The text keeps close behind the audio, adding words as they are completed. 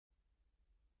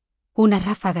Una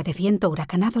ráfaga de viento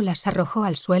huracanado las arrojó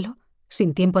al suelo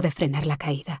sin tiempo de frenar la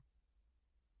caída.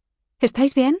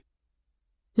 ¿Estáis bien?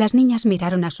 Las niñas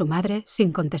miraron a su madre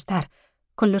sin contestar,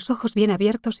 con los ojos bien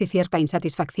abiertos y cierta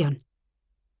insatisfacción.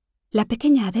 La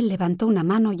pequeña Adele levantó una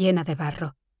mano llena de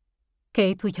barro.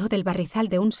 Kate huyó del barrizal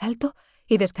de un salto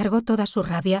y descargó toda su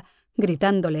rabia,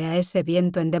 gritándole a ese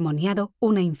viento endemoniado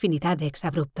una infinidad de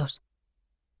exabruptos.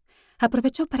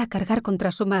 Aprovechó para cargar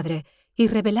contra su madre y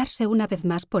rebelarse una vez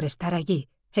más por estar allí,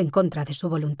 en contra de su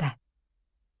voluntad.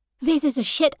 This is a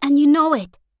shit and you know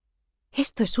it.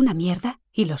 Esto es una mierda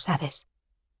y lo sabes.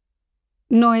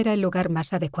 No era el lugar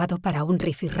más adecuado para un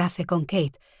rifirrafe con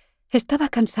Kate. Estaba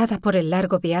cansada por el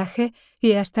largo viaje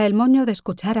y hasta el moño de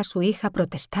escuchar a su hija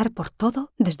protestar por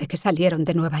todo desde que salieron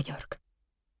de Nueva York.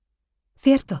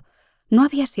 Cierto, no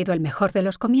había sido el mejor de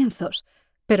los comienzos,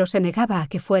 pero se negaba a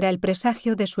que fuera el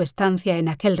presagio de su estancia en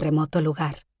aquel remoto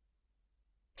lugar.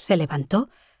 Se levantó,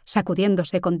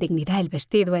 sacudiéndose con dignidad el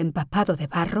vestido empapado de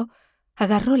barro,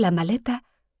 agarró la maleta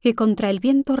y contra el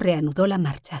viento reanudó la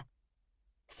marcha.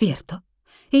 Cierto,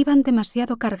 iban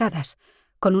demasiado cargadas,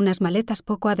 con unas maletas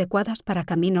poco adecuadas para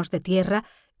caminos de tierra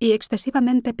y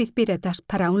excesivamente pizpiretas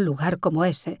para un lugar como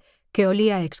ese, que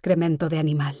olía a excremento de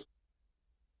animal.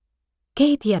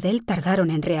 Kate y Adele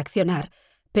tardaron en reaccionar,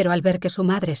 pero al ver que su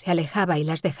madre se alejaba y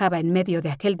las dejaba en medio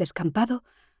de aquel descampado,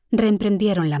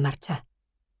 reemprendieron la marcha.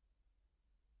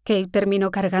 Kate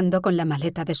terminó cargando con la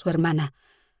maleta de su hermana.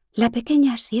 La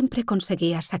pequeña siempre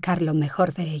conseguía sacar lo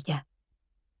mejor de ella.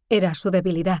 Era su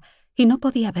debilidad y no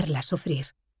podía verla sufrir.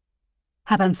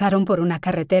 Avanzaron por una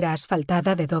carretera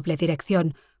asfaltada de doble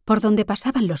dirección, por donde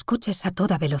pasaban los coches a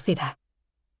toda velocidad.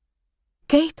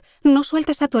 «Kate, no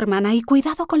sueltes a tu hermana y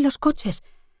cuidado con los coches.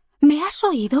 ¿Me has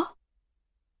oído?»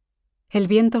 El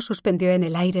viento suspendió en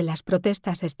el aire las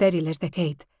protestas estériles de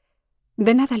Kate.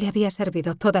 De nada le había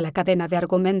servido toda la cadena de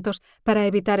argumentos para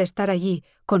evitar estar allí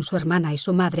con su hermana y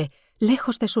su madre,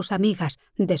 lejos de sus amigas,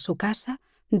 de su casa,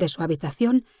 de su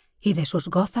habitación y de sus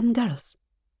Gotham Girls.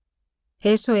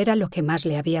 Eso era lo que más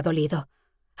le había dolido,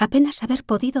 apenas haber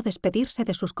podido despedirse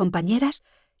de sus compañeras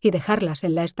y dejarlas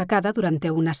en la estacada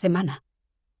durante una semana.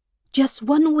 «Just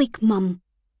 1 week, Mom».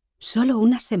 «Solo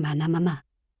una semana, mamá».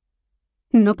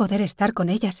 No poder estar con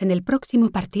ellas en el próximo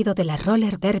partido de la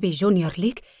Roller Derby Junior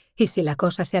League y si la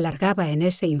cosa se alargaba en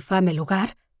ese infame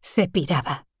lugar, se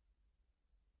piraba.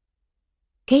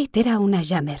 Kate era una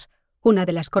jammer, una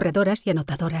de las corredoras y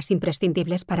anotadoras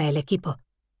imprescindibles para el equipo.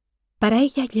 Para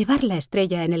ella, llevar la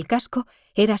estrella en el casco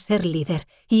era ser líder,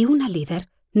 y una líder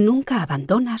nunca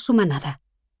abandona a su manada.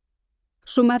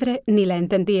 Su madre ni la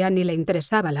entendía ni le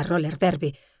interesaba la roller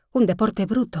derby, un deporte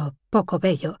bruto, poco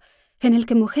bello, en el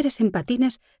que mujeres en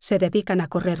patines se dedican a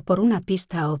correr por una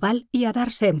pista oval y a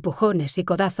darse empujones y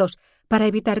codazos para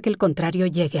evitar que el contrario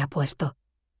llegue a puerto.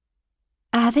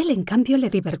 A Adele, en cambio, le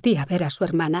divertía ver a su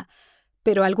hermana,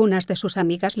 pero algunas de sus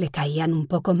amigas le caían un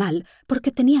poco mal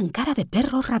porque tenían cara de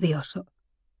perro rabioso.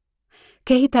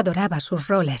 Kate adoraba sus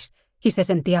rollers y se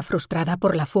sentía frustrada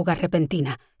por la fuga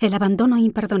repentina, el abandono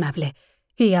imperdonable,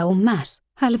 y aún más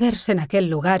al verse en aquel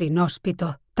lugar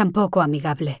inhóspito, tan poco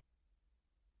amigable.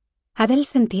 Adele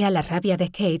sentía la rabia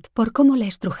de Kate por cómo le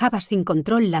estrujaba sin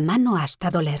control la mano hasta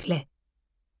dolerle.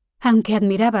 Aunque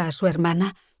admiraba a su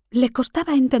hermana, le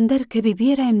costaba entender que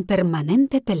viviera en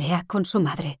permanente pelea con su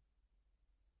madre.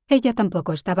 Ella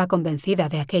tampoco estaba convencida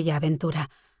de aquella aventura.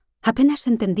 Apenas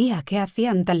entendía qué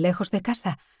hacían tan lejos de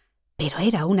casa, pero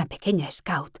era una pequeña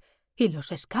scout, y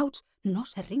los scouts no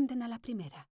se rinden a la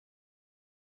primera.